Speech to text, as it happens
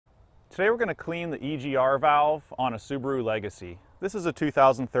Today we're going to clean the EGR valve on a Subaru Legacy. This is a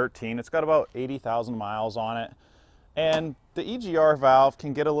 2013. It's got about 80,000 miles on it. And the EGR valve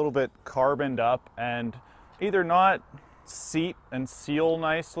can get a little bit carboned up and either not seat and seal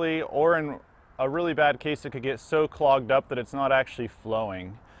nicely, or in a really bad case it could get so clogged up that it's not actually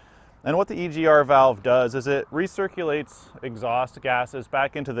flowing. And what the EGR valve does is it recirculates exhaust gases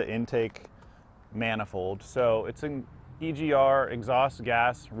back into the intake manifold. So it's an EGR exhaust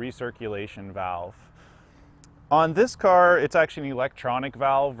gas recirculation valve. On this car, it's actually an electronic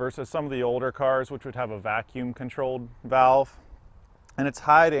valve versus some of the older cars which would have a vacuum controlled valve. And it's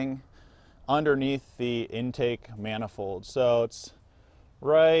hiding underneath the intake manifold. So it's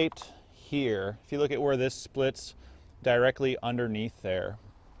right here. If you look at where this splits, directly underneath there.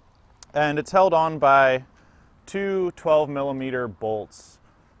 And it's held on by two 12mm bolts.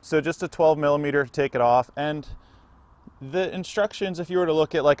 So just a 12mm to take it off. And the instructions, if you were to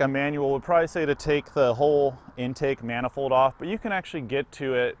look at like a manual, would probably say to take the whole intake manifold off, but you can actually get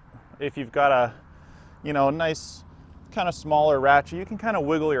to it if you've got a, nice kind of smaller ratchet. You can kind of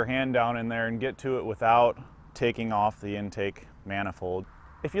wiggle your hand down in there and get to it without taking off the intake manifold.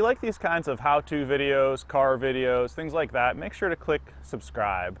 If you like these kinds of how-to videos, car videos, things like that, make sure to click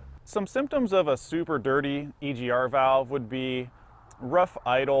subscribe. Some symptoms of a super dirty EGR valve would be rough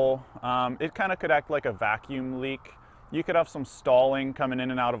idle. It kind of could act like a vacuum leak. You could have some stalling coming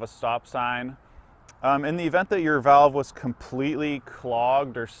in and out of a stop sign. In the event that your valve was completely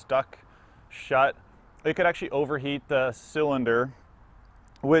clogged or stuck shut, it could actually overheat the cylinder,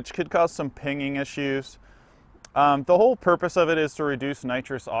 which could cause some pinging issues. The whole purpose of it is to reduce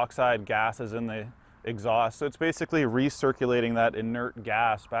nitrous oxide gases in the exhaust. So it's basically recirculating that inert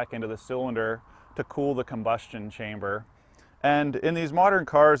gas back into the cylinder to cool the combustion chamber. And in these modern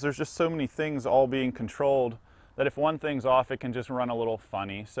cars, there's just so many things all being controlled that if one thing's off, it can just run a little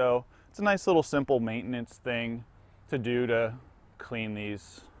funny. So it's a nice little simple maintenance thing to do to clean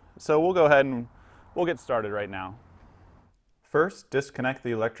these. So we'll go ahead and we'll get started right now. First, disconnect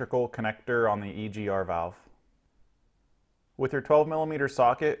the electrical connector on the EGR valve. With your 12mm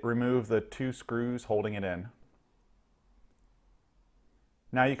socket, remove the two screws holding it in.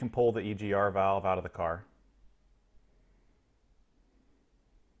 Now you can pull the EGR valve out of the car.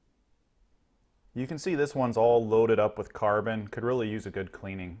 You can see this one's all loaded up with carbon, could really use a good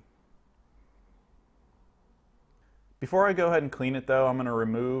cleaning. Before I go ahead and clean it though, I'm going to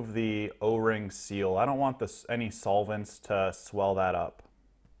remove the O-ring seal. I don't want any solvents to swell that up.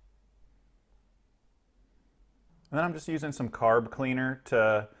 And then I'm just using some carb cleaner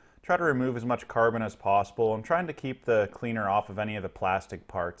to try to remove as much carbon as possible. I'm trying to keep the cleaner off of any of the plastic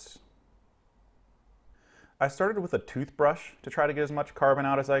parts. I started with a toothbrush to try to get as much carbon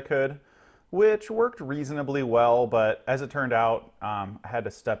out as I could, which worked reasonably well, but as it turned out, I had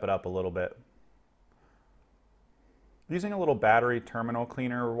to step it up a little bit. Using a little battery terminal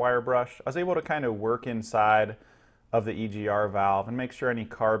cleaner wire brush, I was able to kind of work inside of the EGR valve and make sure any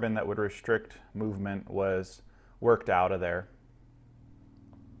carbon that would restrict movement was worked out of there.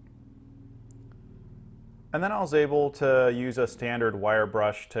 And then I was able to use a standard wire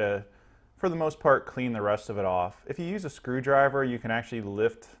brush to, for the most part, clean the rest of it off. If you use a screwdriver, you can actually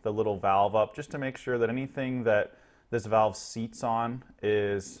lift the little valve up just to make sure that anything that this valve seats on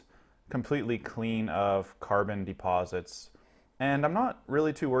is completely clean of carbon deposits. And I'm not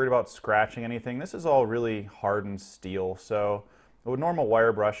really too worried about scratching anything. This is all really hardened steel, so a normal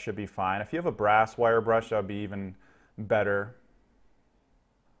wire brush should be fine. If you have a brass wire brush, that would be even better.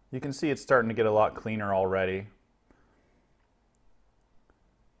 You can see it's starting to get a lot cleaner already.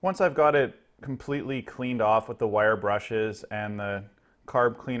 Once I've got it completely cleaned off with the wire brushes and the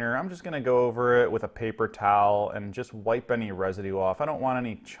carb cleaner, I'm just going to go over it with a paper towel and just wipe any residue off. I don't want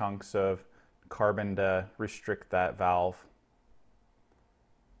any chunks of carbon to restrict that valve.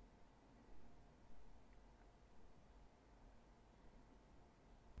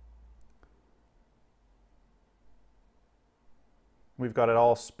 We've got it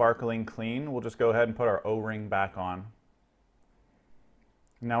all sparkling clean. We'll just go ahead and put our O-ring back on.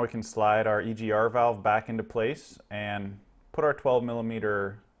 Now we can slide our EGR valve back into place and put our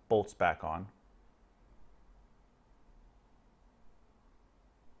 12mm bolts back on.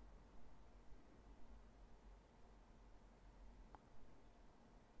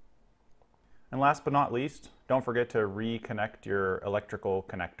 And last but not least, don't forget to reconnect your electrical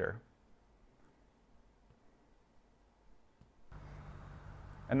connector.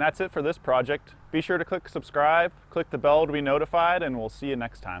 And that's it for this project. Be sure to click subscribe, click the bell to be notified, and we'll see you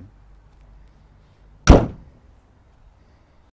next time.